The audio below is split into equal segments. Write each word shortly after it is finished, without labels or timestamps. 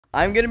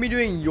I'm gonna be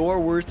doing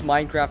your worst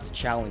Minecraft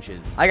challenges.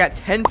 I got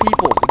 10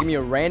 people to give me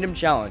a random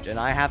challenge, and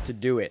I have to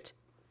do it.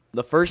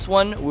 The first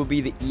one will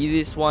be the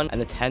easiest one, and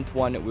the 10th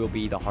one will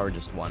be the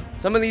hardest one.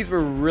 Some of these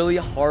were really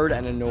hard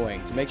and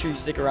annoying, so make sure you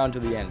stick around to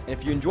the end. And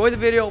if you enjoy the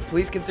video,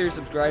 please consider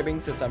subscribing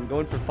since I'm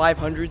going for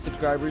 500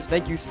 subscribers.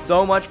 Thank you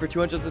so much for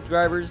 200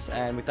 subscribers,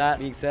 and with that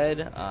being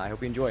said, I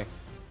hope you enjoy.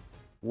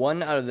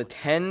 1 out of the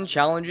 10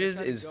 challenges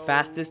is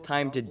fastest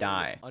time to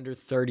die. Under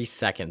 30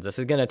 seconds. This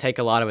is gonna take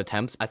a lot of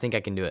attempts. I think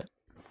I can do it.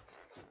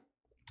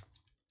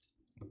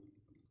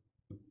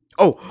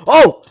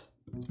 Oh!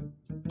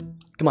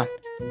 Come on.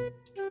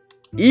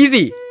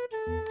 Easy!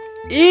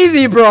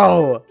 Easy,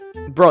 bro!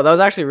 Bro, that was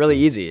actually really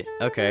easy.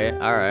 Okay,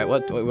 alright.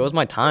 What was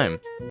my time?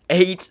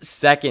 8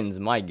 seconds,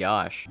 my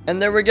gosh.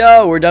 And there we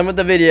go. We're done with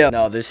the video.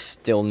 No, there's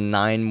still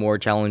 9 more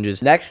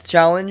challenges. Next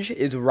challenge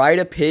is ride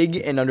a pig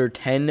in under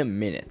 10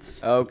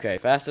 minutes. Okay,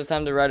 fastest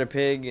time to ride a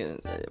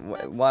pig.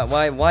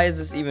 Why is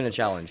this even a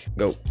challenge?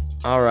 Go.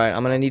 Alright,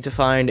 I'm gonna need to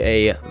find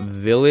a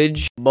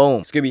village.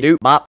 Boom. Scooby-Doo.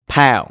 Bop.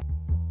 Pow.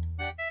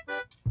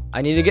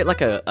 I need to get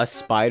like a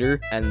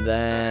spider, and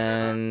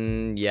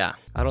then yeah,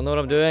 I don't know what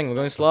I'm doing. I'm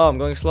going slow.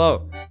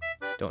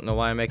 Don't know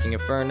why I'm making a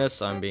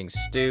furnace. I'm being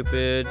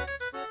stupid.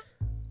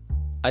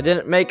 I'm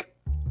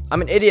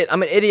an idiot.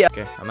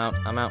 Okay, I'm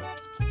out.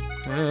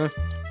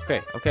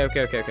 Okay.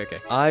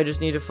 I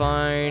just need to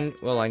find,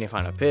 well, I need to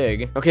find a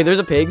pig. Okay, there's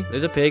a pig.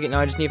 Now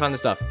I just need to find the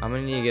stuff. I'm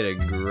gonna need to get a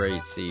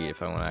great seed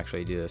if I want to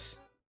actually do this.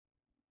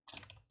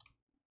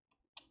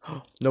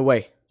 No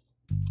way.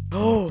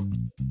 Oh,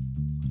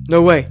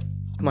 no way.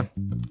 Come on.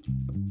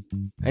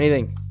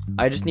 Anything.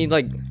 I just need,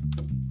 like...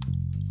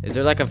 Is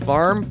there, like, a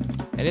farm?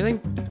 Anything?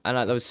 I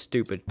know, that was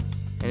stupid.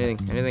 Anything.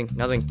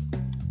 Nothing.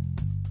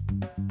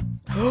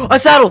 A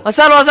saddle!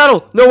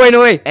 No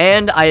way.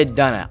 And I had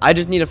done it. I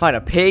just need to find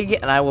a pig,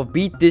 and I will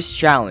beat this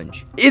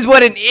challenge. Is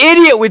what an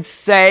idiot would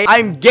say.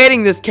 I'm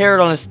getting this carrot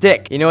on a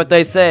stick. You know what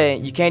they say?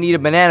 You can't eat a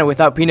banana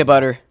without peanut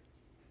butter.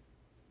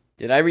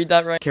 Did I read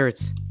that right?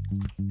 Carrots.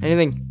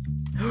 Anything.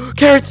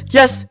 Carrots!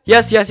 Yes!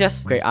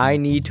 Okay, I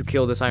need to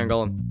kill this iron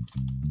golem.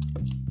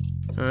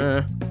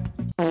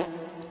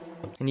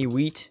 Any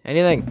wheat?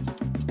 Anything?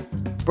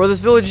 Bro, this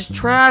village is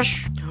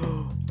trash!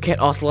 Cat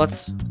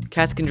ocelots.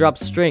 Cats can drop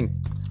string.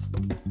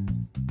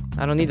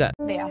 I don't need that.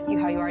 They ask you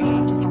how you are,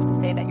 you just have to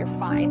say that you're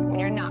fine when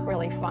you're not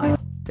really fine.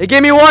 It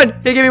gave me one!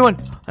 And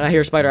I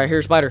hear a spider. It's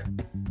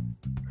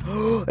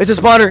a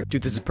spawner!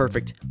 Dude, this is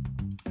perfect.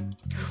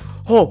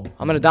 Oh,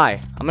 I'm gonna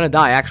die,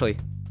 actually.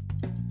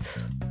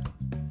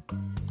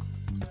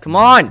 Come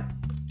on!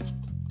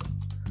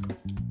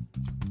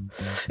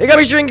 It got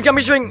me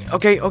string!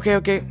 Okay. I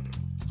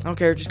don't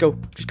care, just go.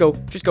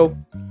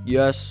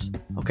 Yes.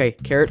 Okay,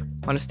 carrot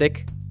on a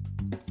stick.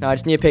 No, I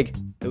just need a pig.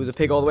 There was a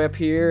pig all the way up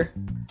here.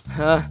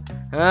 Come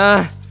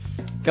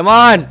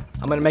on!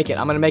 I'm gonna make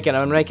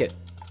it.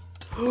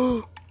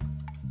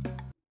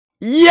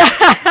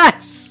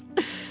 Yes!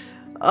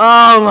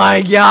 Oh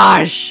my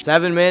gosh!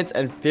 7 minutes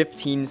and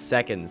 15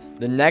 seconds.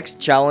 The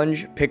next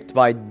challenge picked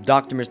by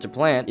Dr. Mr.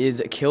 Plant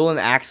is kill an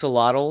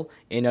axolotl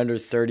in under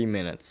 30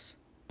 minutes.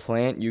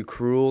 Plant, you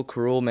cruel,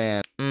 cruel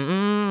man.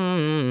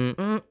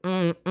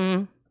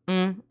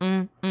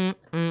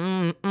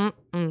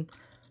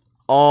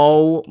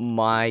 Oh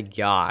my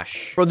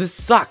gosh. Bro, this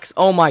sucks.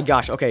 Oh my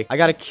gosh. Okay, I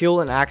gotta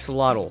kill an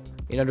axolotl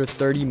in under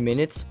 30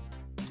 minutes.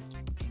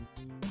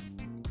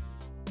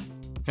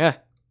 Yeah.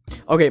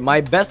 Okay, my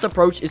best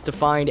approach is to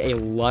find a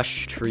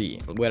lush tree,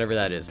 whatever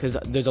that is, because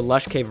there's a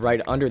lush cave right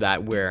under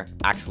that where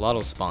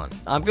axolotls spawn.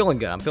 I'm feeling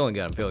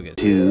good.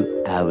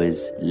 2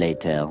 hours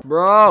later.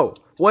 Bro,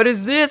 what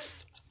is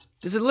this?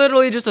 This is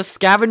literally just a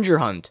scavenger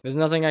hunt. There's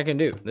nothing I can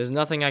do. This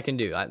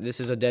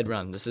is a dead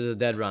run.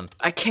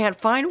 I can't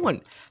find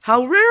one.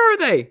 How rare are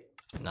they?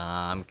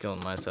 Nah, I'm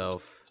killing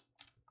myself.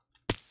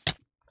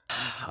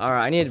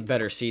 Alright, I need a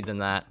better seed than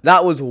that.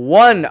 That was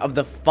 1 of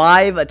the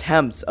 5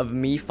 attempts of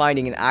me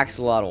finding an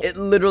axolotl. It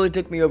literally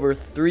took me over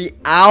 3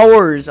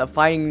 hours of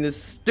finding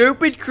this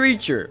stupid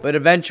creature. But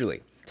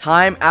eventually,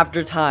 time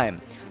after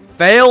time,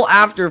 fail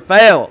after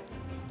fail,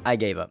 I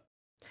gave up.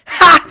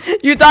 Ha!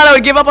 You thought I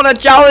would give up on a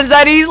challenge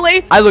that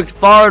easily? I looked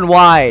far and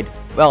wide.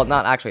 Well,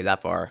 not actually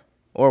that far.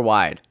 Or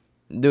wide.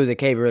 There was a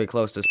cave really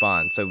close to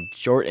spawn, so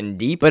short and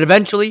deep. But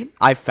eventually,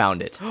 I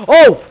found it.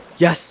 Oh!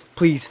 Yes,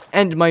 please,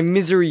 end my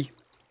misery.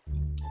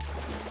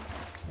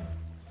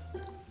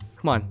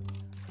 Come on.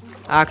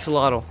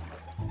 Axolotl.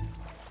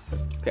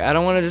 Okay, I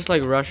don't want to just,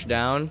 like, rush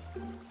down.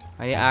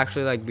 I need to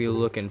actually, like, be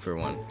looking for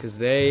one. Because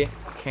they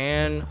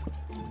can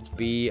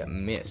be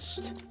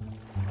missed.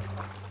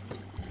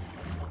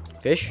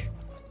 Fish?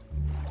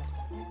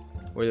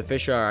 Where the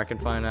fish are, I can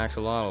find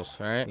axolotls,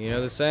 right? You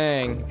know the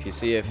saying, if you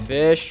see a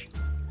fish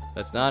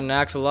that's not an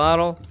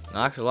axolotl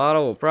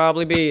will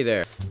probably be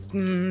there.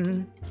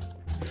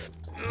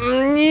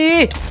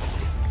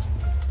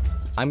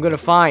 I'm gonna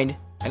find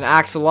an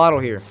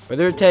axolotl here.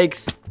 Whether it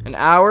takes an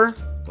hour,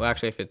 well,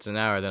 actually, if it's an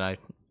hour, then I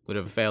would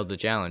have failed the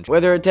challenge.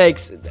 Whether it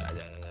takes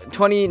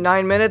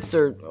 29 minutes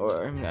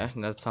or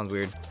that sounds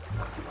weird.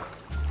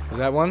 Was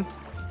that one?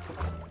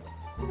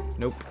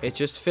 Nope, it's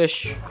just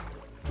fish.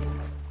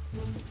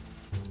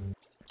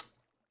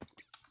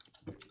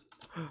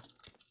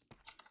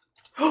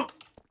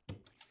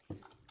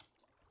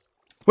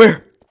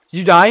 Where? Did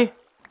you die?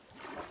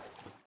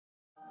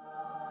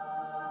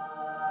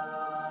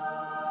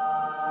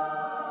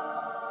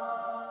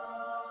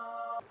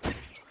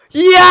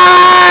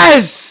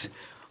 Yes!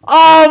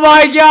 Oh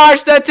my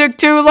gosh, that took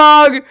too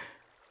long!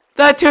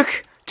 That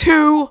took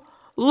too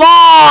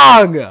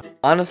long!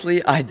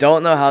 Honestly, I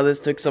don't know how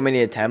this took so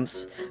many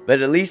attempts,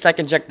 but at least I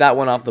can check that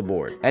one off the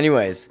board.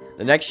 Anyways,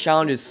 the next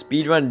challenge is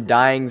speedrun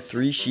dyeing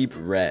 3 sheep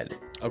red.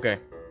 Okay.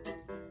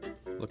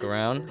 Look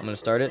around. I'm gonna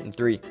start it in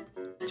 3,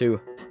 2,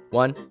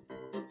 1.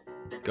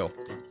 Go.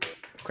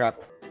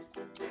 Crap.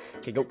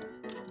 Okay, go.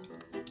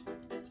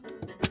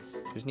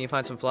 Just need to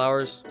find some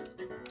flowers.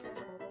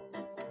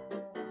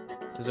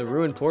 There's a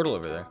ruined portal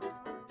over there.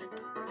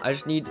 I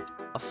just need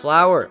a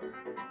flower.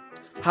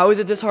 How is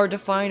it this hard to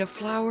find a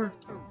flower?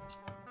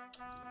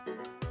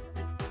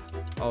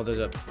 Oh, there's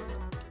a...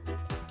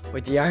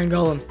 Wait, the iron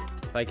golem.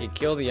 If I could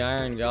kill the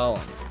iron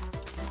golem.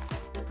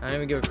 I don't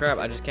even give a crap.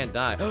 I just can't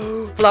die.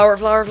 Flower,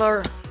 flower,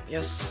 flower.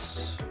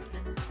 Yes.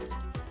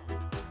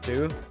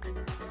 2.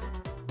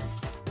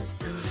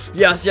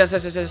 Yes, yes,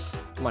 yes, yes, yes.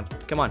 Come on,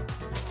 come on.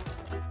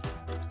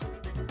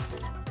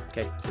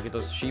 Okay, look at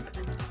those sheep.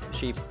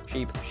 Sheep,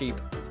 sheep, sheep.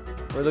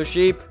 Where are those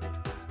sheep?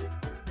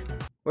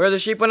 Where are the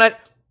sheep when I...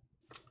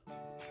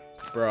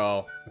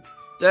 Bro.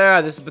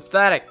 There, this is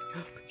pathetic.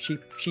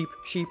 Sheep, sheep,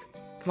 sheep.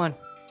 Come on.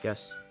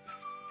 Yes.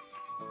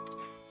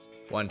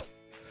 1.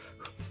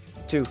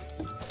 2.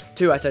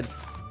 2, I said.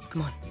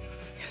 Come on.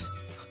 Yes.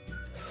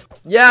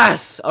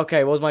 Yes!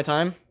 Okay, what was my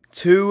time?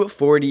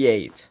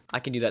 2:48. I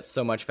can do that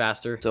so much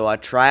faster. So I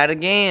try it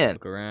again.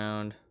 Look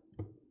around.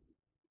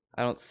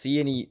 I don't see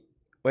any...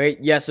 Wait,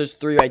 yes, there's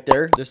 3 right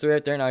there. There's 3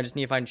 right there. Now I just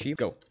need to find sheep.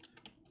 Go.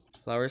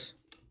 Flowers.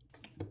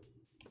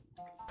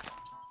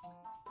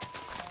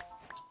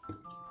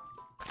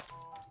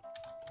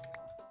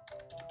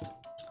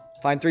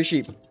 Find 3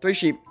 sheep. 3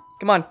 sheep.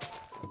 Come on.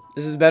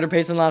 This is better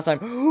pace than last time.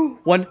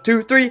 1,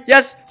 2, 3.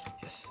 Yes.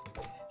 Yes.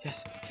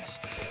 Yes.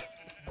 Yes.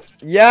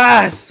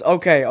 Yes.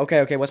 Okay.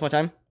 Okay. Okay. What's my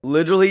time?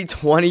 Literally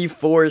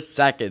 24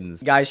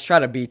 seconds. Guys, try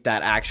to beat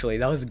that, actually.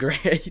 That was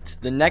great.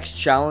 The next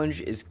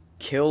challenge is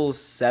kill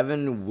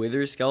 7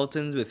 wither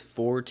skeletons with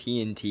 4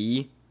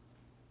 TNT.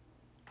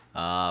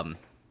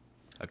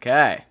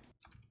 Okay.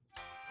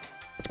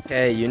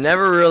 Hey, you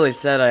never really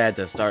said I had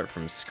to start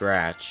from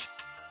scratch.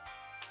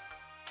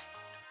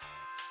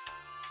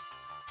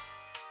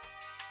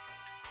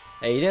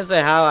 Hey, you didn't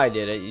say how I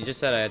did it. You just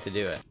said I had to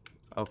do it.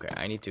 Okay,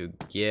 I need to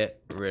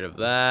get rid of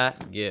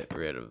that. Get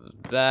rid of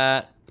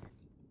that.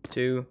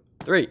 2,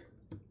 3.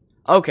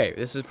 Okay,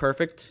 this is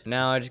perfect.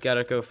 Now I just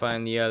gotta go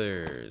find the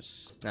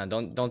others. Now,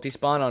 don't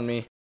despawn on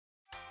me.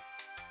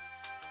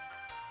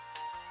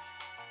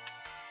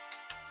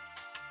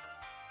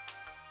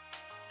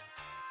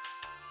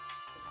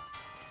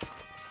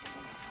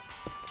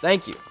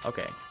 Thank you.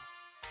 Okay.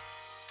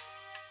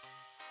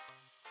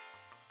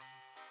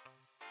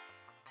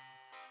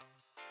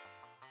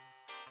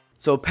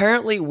 So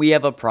apparently we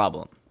have a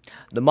problem.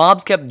 The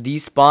mobs kept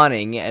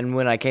despawning, and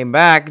when I came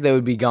back, they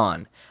would be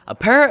gone.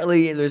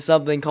 Apparently, there's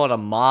something called a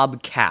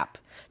mob cap.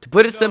 To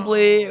put it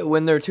simply,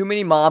 when there are too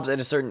many mobs in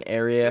a certain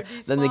area,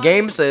 then the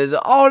game says,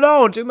 oh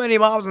no, too many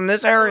mobs in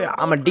this area,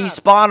 I'm gonna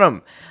despawn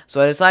them. So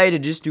I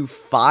decided to just do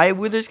 5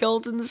 wither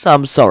skeletons.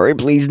 I'm sorry,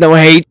 please, no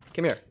hate.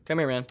 Come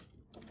here, man.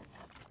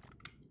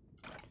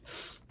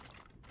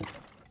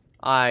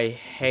 I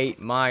hate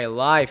my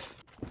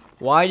life.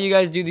 Why do you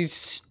guys do these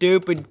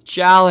stupid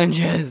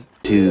challenges?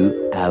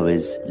 2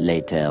 hours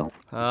later.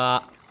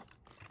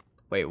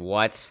 Wait,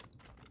 what?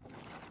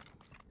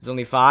 There's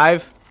only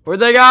 5? Where'd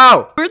they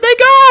go? Where'd they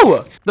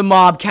go? The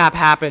mob cap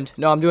happened.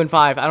 No, I'm doing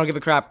 5. I don't give a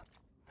crap.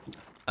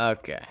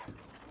 Okay.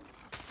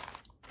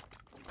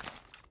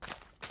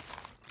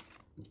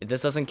 If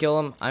this doesn't kill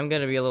him, I'm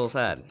gonna be a little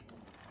sad.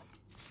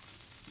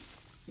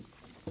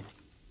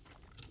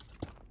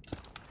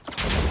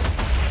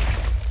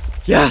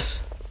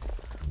 Yes!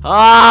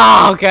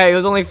 Ah, okay, it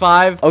was only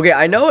 5. Okay,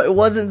 I know it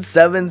wasn't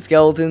 7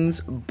 skeletons,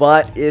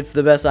 but it's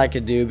the best I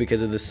could do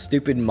because of the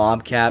stupid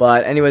mob cap.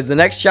 But anyways, the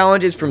next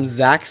challenge is from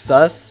Zach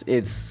Sus.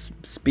 It's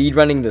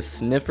speedrunning the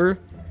sniffer.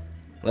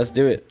 Let's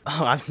do it.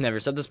 Oh, I've never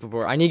said this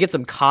before. I need to get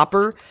some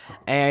copper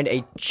and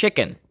a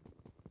chicken.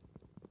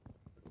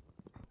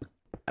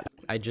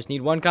 I just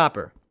need 1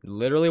 copper.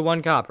 Literally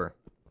 1 copper.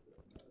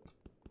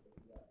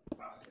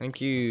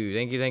 Thank you,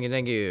 thank you, thank you,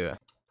 thank you.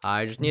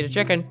 I just need a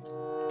chicken.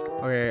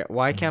 Okay,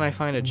 why can't I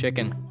find a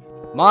chicken?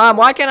 Mom,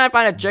 why can't I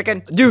find a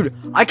chicken? Dude,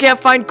 I can't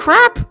find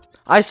crap!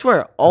 I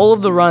swear, all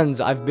of the runs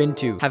I've been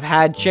to have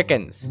had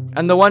chickens.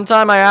 And the one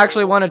time I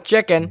actually want a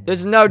chicken,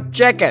 there's no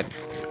chicken.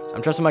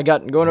 I'm trusting my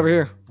gut and going over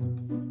here.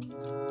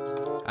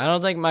 I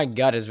don't think my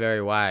gut is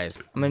very wise.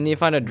 I'm gonna need to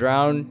find a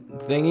drowned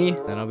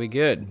thingy, then I'll be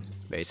good,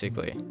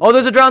 basically. Oh,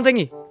 there's a drowned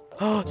thingy!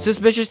 Oh,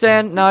 suspicious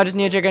Dan. No, I just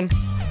need a chicken.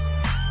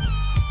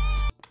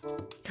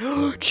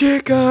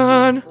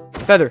 Chicken!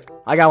 Feather.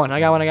 I got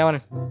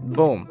one.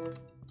 Boom.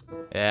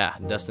 Yeah,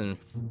 Dustin.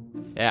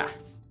 Yeah.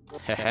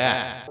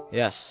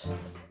 Yes.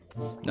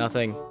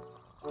 Nothing.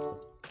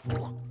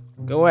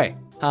 Go away.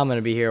 I'm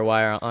gonna be here a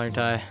while, aren't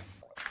I?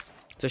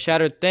 It's a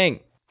shattered thing.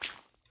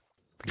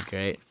 Pretty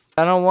great.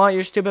 I don't want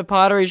your stupid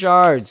pottery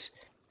shards.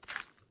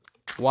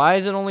 Why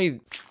is it only...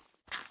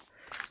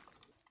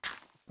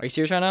 Are you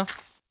serious right now?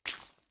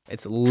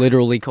 It's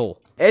literally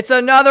coal. It's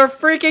another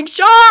freaking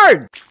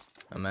shard!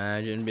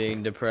 Imagine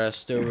being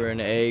depressed over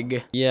an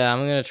egg. Yeah, I'm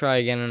gonna try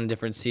again on a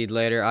different seed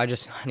later. I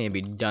need to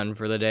be done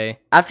for the day.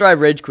 After I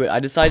rage quit, I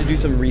decided to do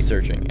some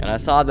researching, and I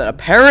saw that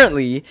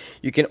apparently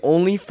you can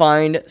only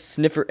find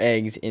sniffer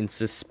eggs in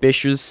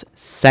suspicious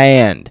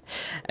sand,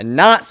 and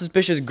not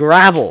suspicious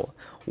gravel.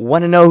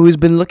 Want to know who's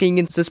been looking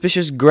in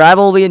suspicious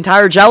gravel the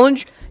entire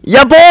challenge?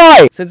 Yeah,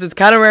 boy! Since it's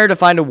kind of rare to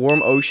find a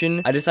warm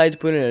ocean, I decided to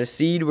put in a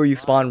seed where you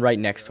spawn right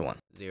next to one.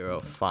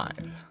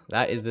 0.5.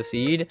 That is the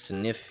seed.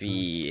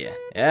 Sniffy.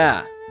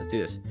 Yeah, let's do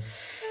this.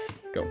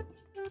 Go.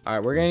 All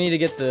right, we're gonna need to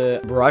get the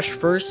brush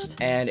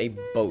first and a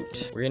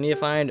boat. We're gonna need to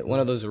find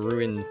one of those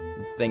ruined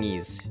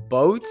thingies.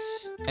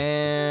 Boats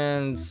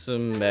and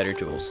some better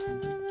tools.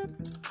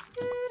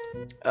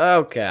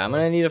 Okay, I'm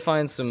gonna need to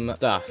find some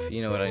stuff.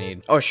 You know what I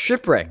need. Oh,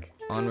 shipwreck.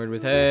 Onward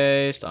with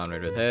haste.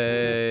 Onward with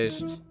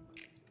haste.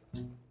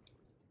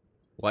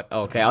 What?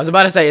 Okay, I was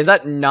about to say, is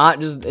that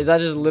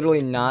just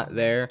literally not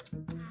there?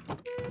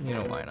 You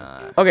know, why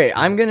not? Okay,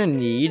 I'm gonna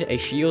need a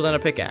shield and a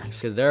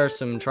pickaxe, because there are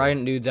some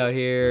trident dudes out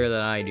here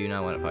that I do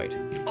not want to fight.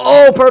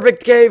 Oh,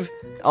 perfect cave!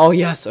 Oh,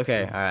 yes,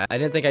 okay, alright. I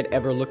didn't think I'd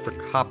ever look for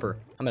copper.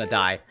 I'm gonna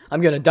die. I'm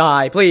gonna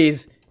die,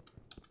 please!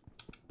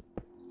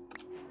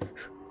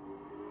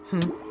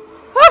 No,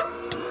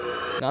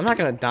 I'm not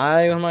gonna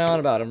die. What am I on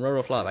about? I'm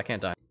roto flop. I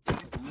can't die.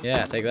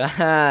 Yeah, take that.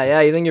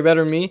 Yeah, you think you're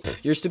better than me?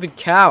 You're a stupid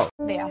cow.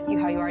 They ask you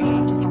how you are,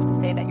 you just have to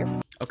say that you're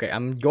Okay,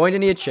 I'm going to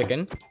need a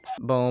chicken.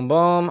 Boom,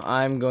 boom.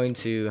 I'm going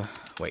to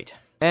wait.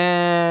 And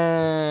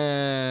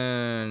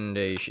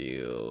a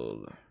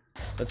shield.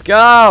 Let's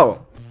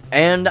go!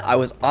 And I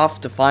was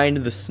off to find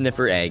the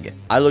sniffer egg.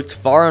 I looked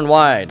far and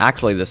wide,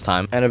 actually this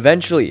time. And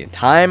eventually,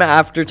 time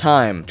after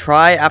time,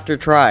 try after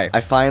try, I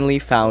finally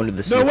found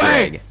the sniffer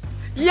egg.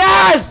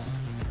 Yes!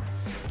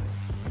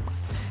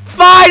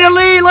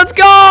 Finally, let's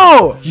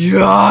go!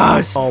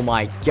 Yes! Oh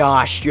my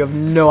gosh, you have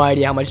no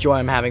idea how much joy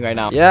I'm having right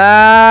now.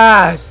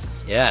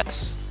 Yes!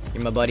 Yes.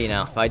 You're my buddy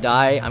now. If I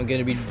die, I'm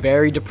gonna be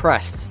very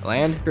depressed.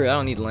 Land? Sure, I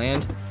don't need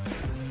land.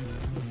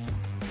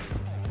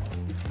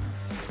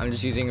 I'm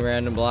just using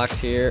random blocks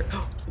here.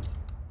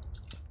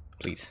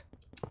 Please.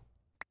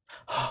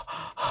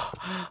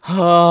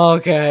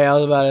 Okay, I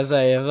was about to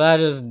say, if that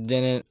just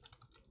didn't...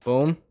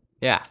 Boom.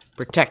 Yeah,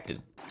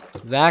 protected.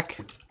 Zach,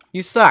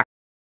 you suck.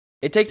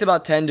 It takes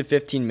about 10 to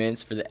 15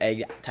 minutes for the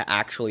egg to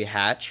actually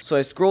hatch, so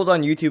I scrolled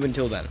on YouTube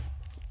until then.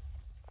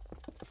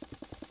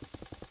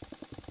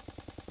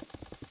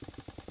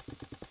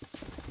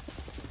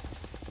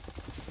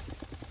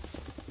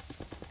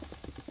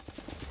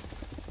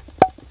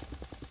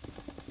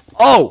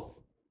 Oh!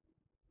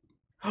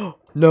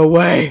 No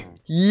way!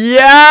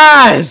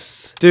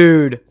 Yes!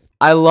 Dude,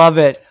 I love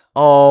it.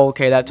 Oh,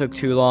 okay, that took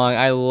too long.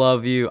 I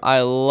love you.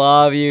 I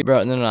love you.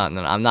 Bro, no,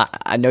 I'm not.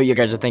 I know you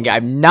guys are thinking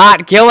I'm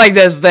not killing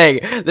this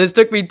thing. This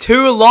took me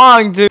too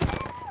long to...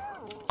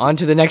 On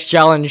to the next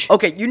challenge.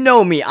 Okay, you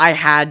know me. I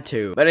had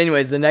to. But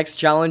anyways, the next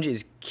challenge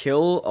is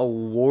kill a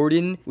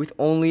warden with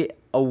only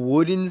a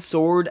wooden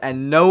sword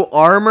and no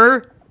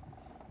armor.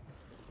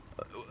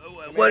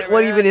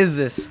 What even is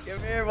this? Come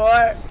here,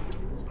 boy.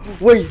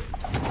 Wait.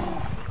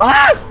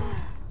 Ah!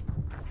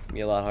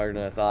 Be a lot harder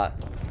than I thought.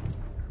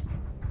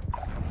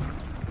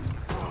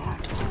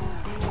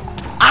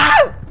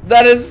 Ah!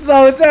 That is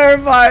so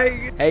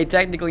terrifying. Hey,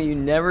 technically, you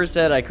never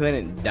said I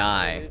couldn't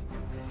die.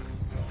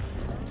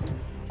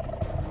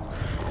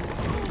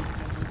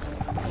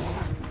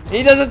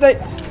 He doesn't think.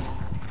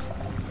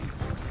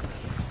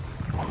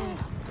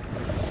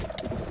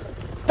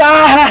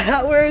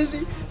 Ah! Where is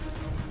he?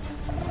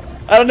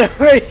 I don't know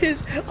where he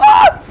is.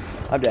 Ah!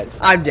 I'm dead.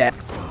 I'm dead.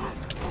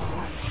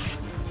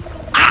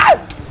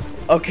 Ah!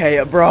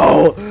 Okay,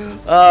 bro.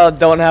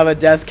 Don't have a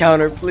death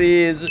counter,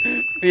 please.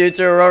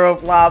 Future Roro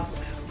Flop.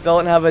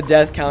 Don't have a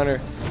death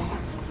counter.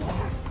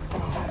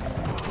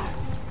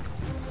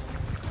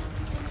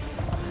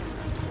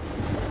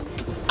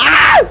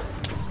 Ah!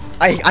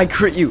 I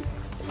crit you.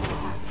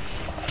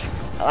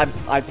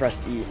 I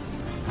pressed E.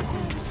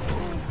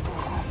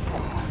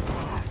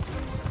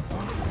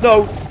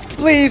 No,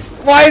 please.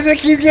 Why does it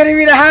keep getting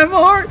me to half a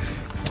heart?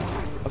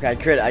 Okay, I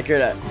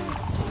crit it.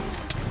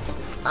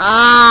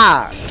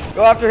 Ah!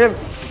 Go after him.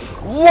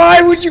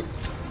 Why would you?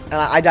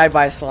 I died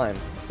by a slime.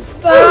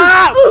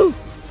 Ah!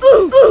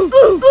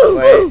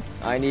 Wait,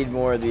 I need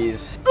more of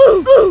these.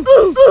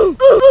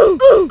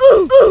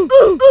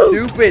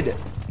 Stupid.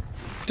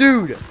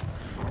 Dude.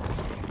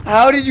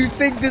 How did you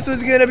think this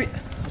was gonna be?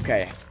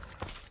 Okay.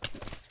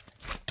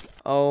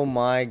 Oh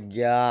my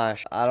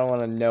gosh. I don't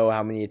want to know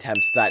how many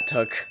attempts that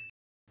took.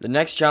 The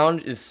next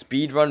challenge is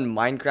speedrun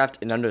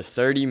Minecraft in under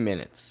 30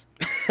 minutes.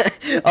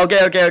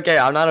 Okay.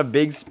 I'm not a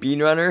big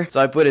speedrunner, so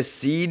I put a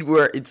seed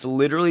where it's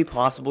literally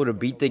possible to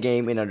beat the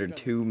game in under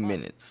 2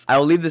 minutes. I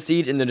will leave the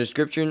seed in the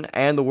description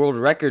and the world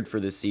record for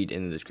this seed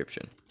in the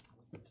description.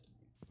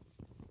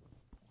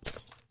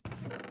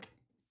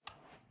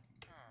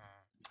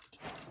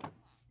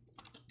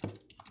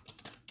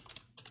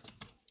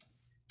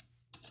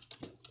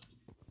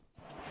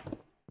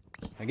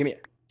 Now give me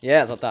it. Yeah,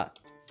 that's what I thought.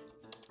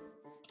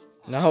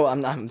 No,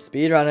 I'm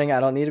speedrunning.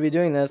 I don't need to be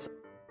doing this.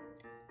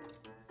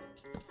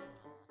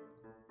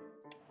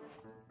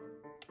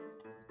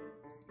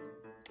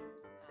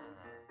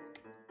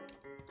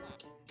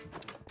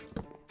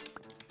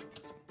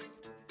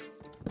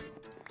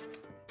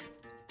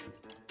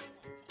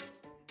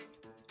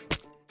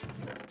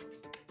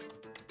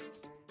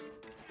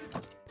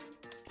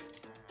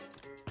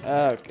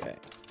 Okay.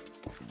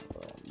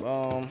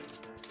 Boom, boom.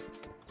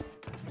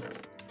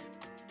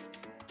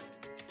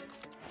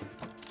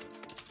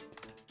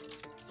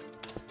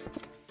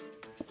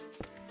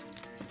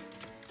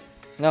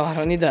 No, I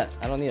don't need that.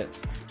 I don't need it.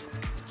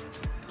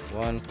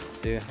 1,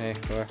 2, 3,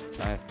 4,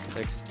 5,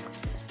 6.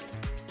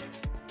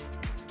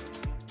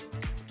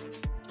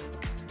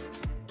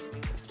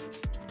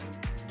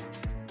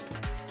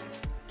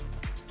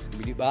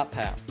 Scooby-Doo bop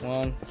pow.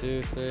 1,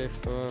 2, 3,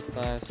 4,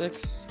 5,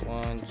 6.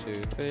 1,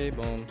 2, 3,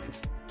 boom.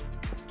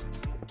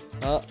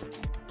 Up.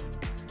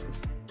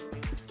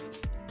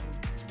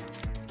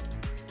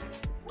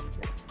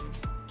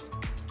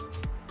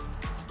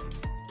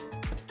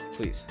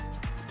 Please.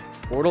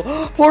 Portal.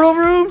 Portal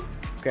room!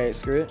 Okay,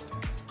 screw it.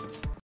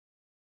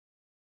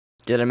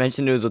 Did I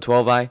mention it was a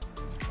 12-eye?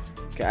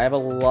 Okay, I have a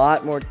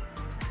lot more.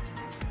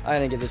 I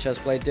didn't get the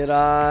chest plate, did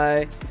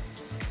I?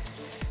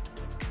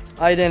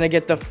 I didn't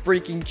get the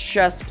freaking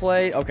chest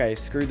plate. Okay,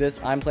 screw this.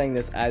 I'm playing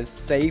this as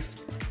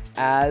safe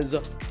as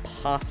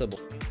possible.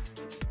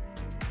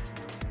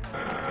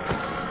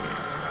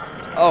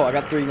 Oh, I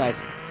got 3. Nice.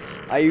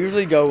 I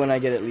usually go when I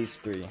get at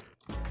least 3.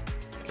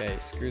 Okay,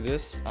 screw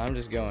this. I'm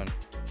just going.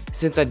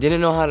 Since I didn't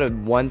know how to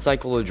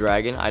one-cycle a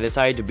dragon, I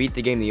decided to beat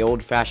the game the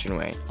old-fashioned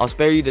way. I'll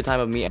spare you the time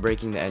of me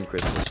breaking the end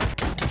crystals.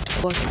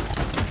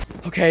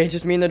 Okay,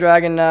 just me and the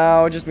dragon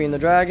now. Just me and the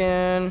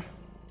dragon.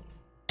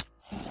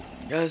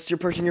 Yes, you're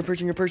perching.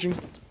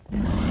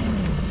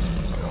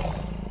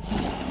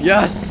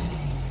 Yes!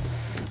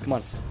 Come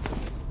on.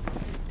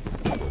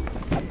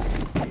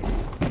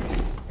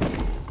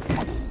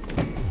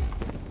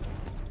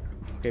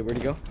 Okay, where'd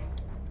he go?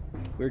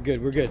 We're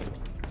good.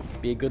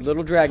 Be a good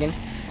little dragon.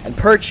 And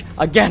perch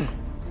again.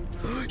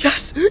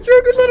 Yes! You're a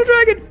good little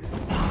dragon!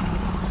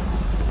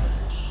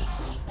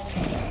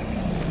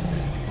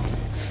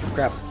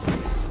 Crap.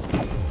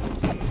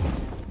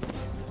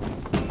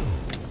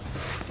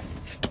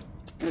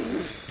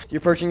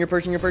 You're perching. I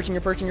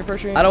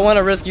don't want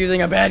to risk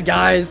using a bed,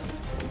 guys.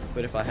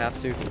 But if I have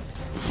to.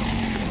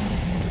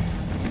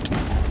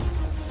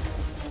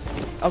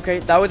 Okay,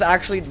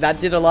 that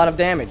did a lot of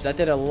damage.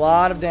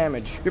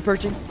 You're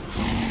perching.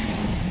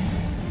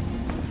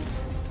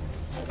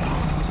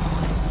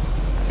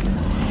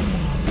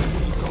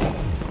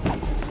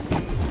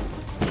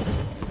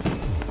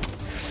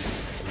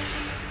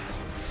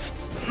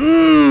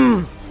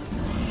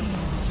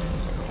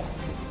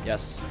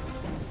 Yes.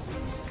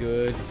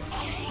 Good.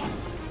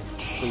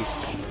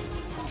 Please.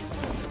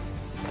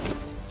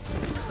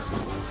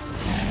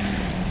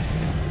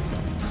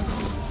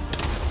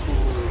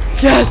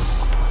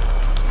 Yes!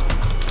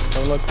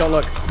 Don't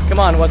look. Come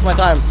on, what's my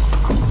time?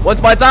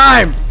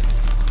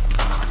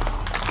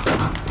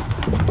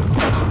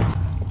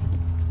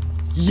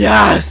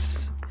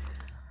 Yes!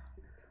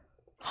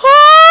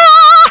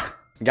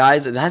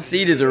 Guys, that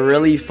seed is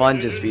really fun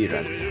to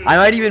speedrun. I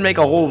might even make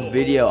a whole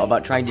video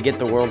about trying to get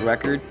the world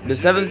record. The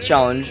 7th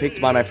challenge,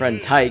 picked by my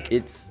friend Tyke,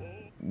 it's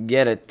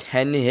get a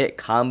 10-hit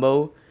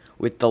combo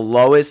with the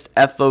lowest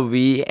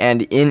FOV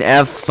and in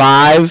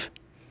F5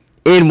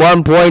 in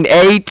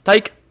 1.8.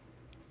 Tyke,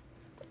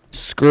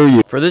 screw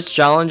you. For this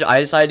challenge, I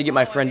decided to get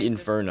my friend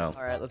Inferno.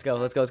 Alright, let's go.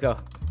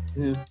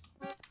 Yeah.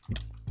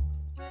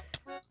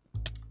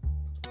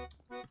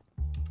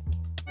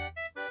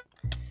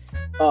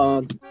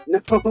 No.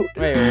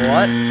 Wait,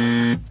 what?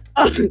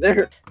 Oh,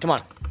 there. Come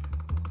on.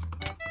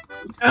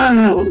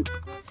 Oh.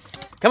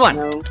 Come on.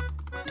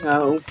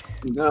 No.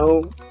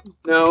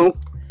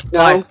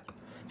 5,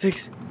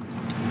 6.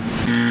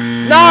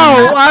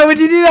 No! Why would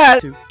you do that?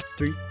 2,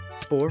 3,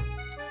 4.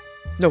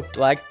 No,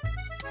 lag.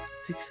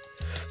 6,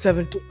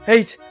 7,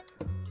 8.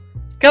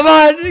 Come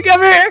on,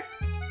 come here.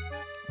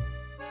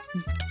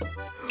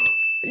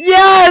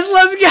 Yes,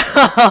 let's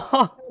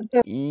go.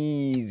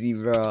 Easy,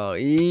 bro.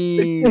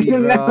 Let's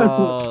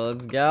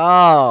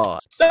go.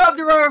 Stop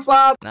the roller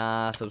flop.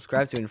 Nah,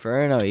 subscribe to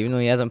Inferno, even though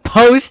he hasn't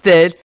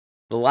posted.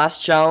 The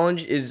last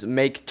challenge is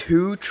make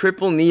 2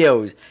 triple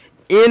Neos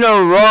in a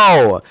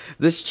row.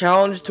 This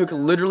challenge took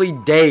literally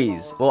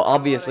days. Well,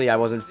 obviously, I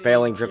wasn't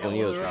failing triple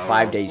Neos for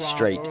 5 days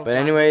straight. But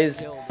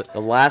anyways,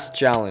 the last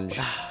challenge.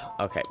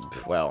 Okay,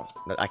 well,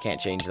 I can't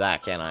change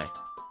that, can I?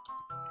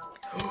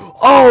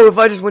 Oh, if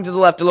I just went to the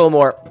left a little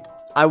more,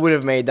 I would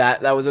have made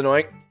that. That was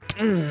annoying.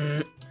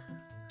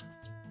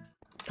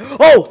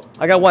 Oh,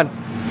 I got one.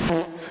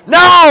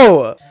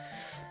 No!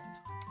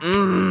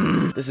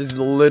 This is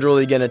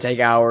literally gonna take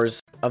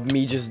hours of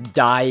me just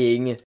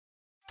dying.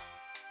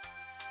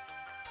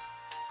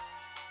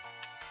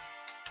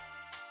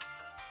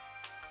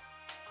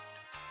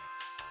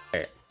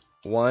 Okay.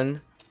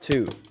 1,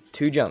 2.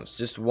 2 jumps.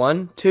 Just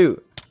 1,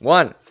 2.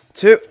 1,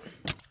 2.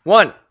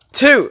 1,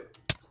 2.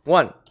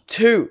 1,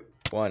 2.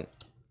 1,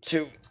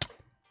 2.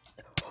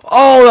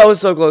 Oh, that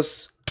was so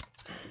close.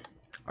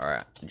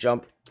 Alright,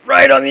 jump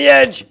right on the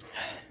edge.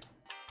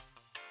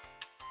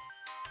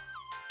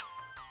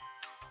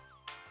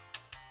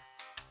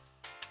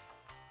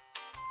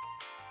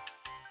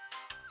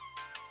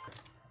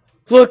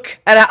 Look,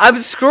 and I'm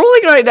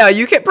scrolling right now.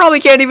 You probably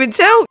can't even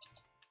tell.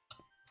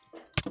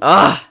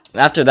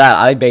 After that,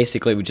 I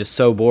basically was just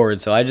so bored,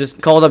 so I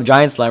just called up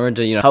Giant Slimer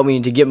to, help me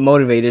to get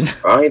motivated.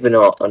 I don't even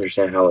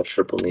understand how a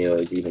triple Neo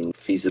is even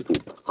feasibly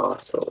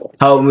possible.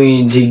 Help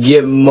me to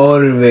get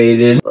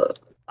motivated.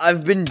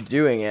 I've been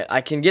doing it.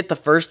 I can get the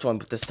first one,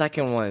 but the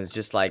second one is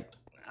just like,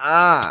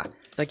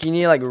 like you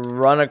need to like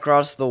run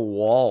across the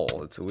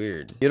wall. It's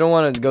weird. You don't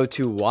want to go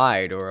too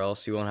wide or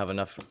else you won't have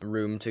enough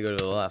room to go to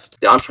the left.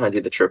 Yeah, I'm trying to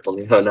do the triple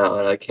Neo now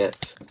and I can't.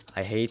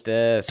 I hate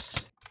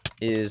this.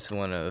 Is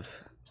one of...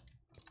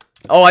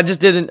 Oh, I just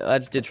did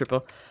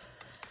triple.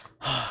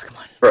 Oh, come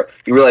on. Bro,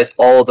 you realize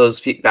all those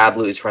Bad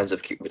Blue is friends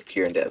with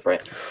Kieran Dev,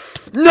 right?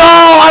 No,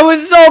 I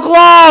was so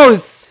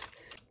close!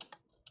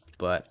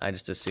 But I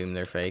just assume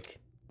they're fake.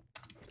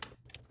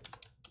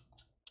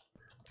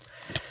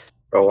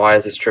 Bro, why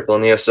is this triple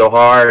Neo so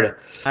hard?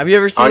 Have you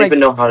ever seen I don't even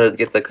know how to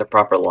get like the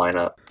proper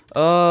lineup.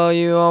 Oh,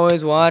 you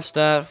always watch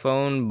that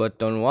phone, but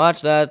don't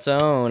watch that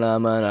zone.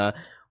 I'm gonna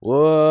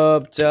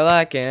whoop till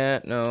I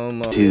can't no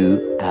more.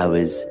 2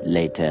 hours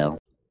later.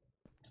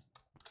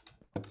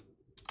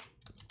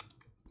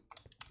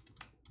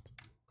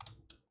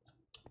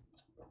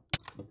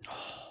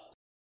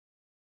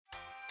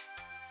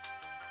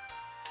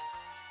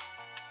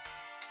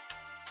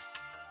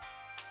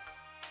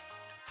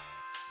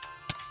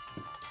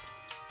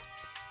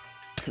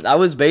 That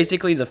was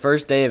basically the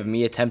first day of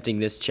me attempting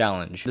this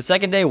challenge. The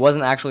second day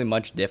wasn't actually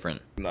much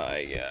different.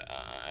 My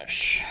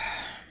gosh.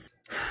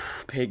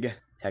 Pig.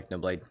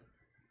 Technoblade.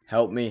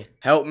 Help me.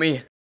 Help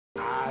me.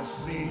 I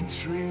see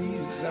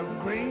trees of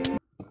green.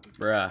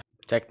 Bruh.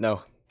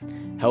 Techno.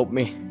 Help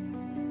me.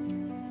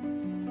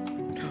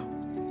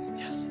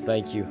 Yes.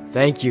 Thank you.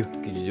 Thank you.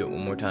 Could you do it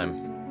one more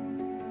time?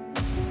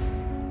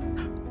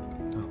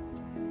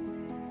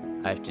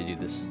 I have to do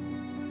this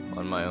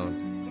on my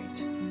own.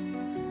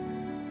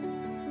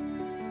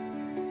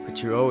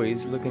 But you're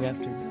always looking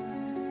after me.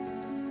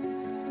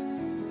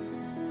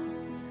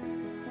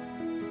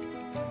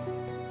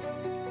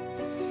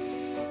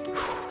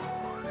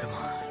 Come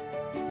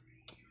on.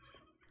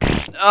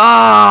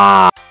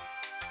 Ah!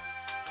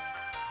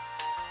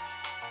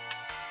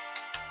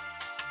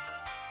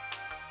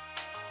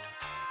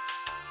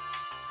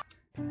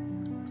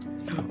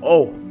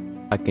 Oh!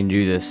 I can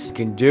do this. I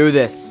can do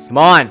this. Come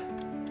on!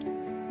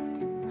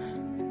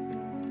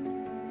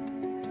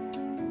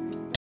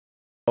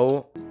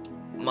 Oh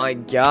my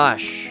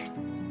gosh.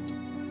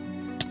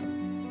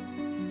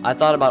 I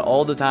thought about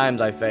all the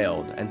times I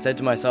failed and said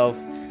to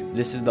myself,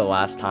 this is the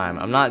last time.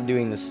 I'm not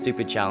doing this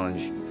stupid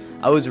challenge.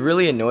 I was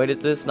really annoyed at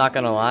this, not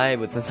gonna lie,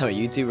 but since I'm a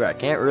YouTuber, I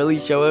can't really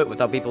show it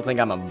without people think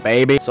I'm a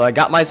baby. So I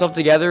got myself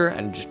together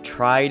and just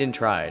tried and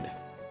tried.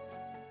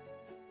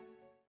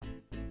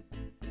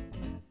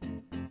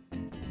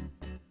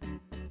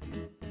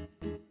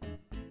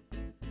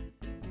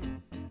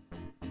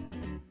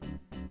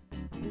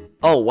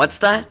 Oh, what's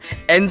that?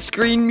 End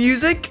screen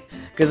music?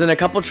 Because in a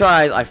couple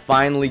tries, I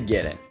finally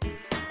get it.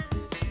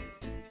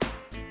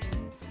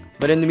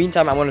 But in the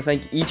meantime, I want to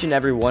thank each and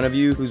every one of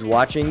you who's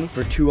watching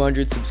for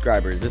 200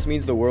 subscribers. This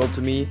means the world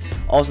to me.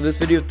 Also, this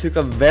video took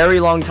a very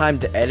long time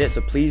to edit,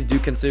 so please do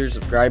consider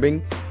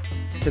subscribing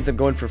since I'm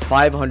going for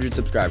 500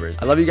 subscribers.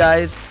 I love you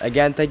guys.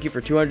 Again, thank you for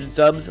 200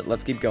 subs.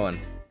 Let's keep going.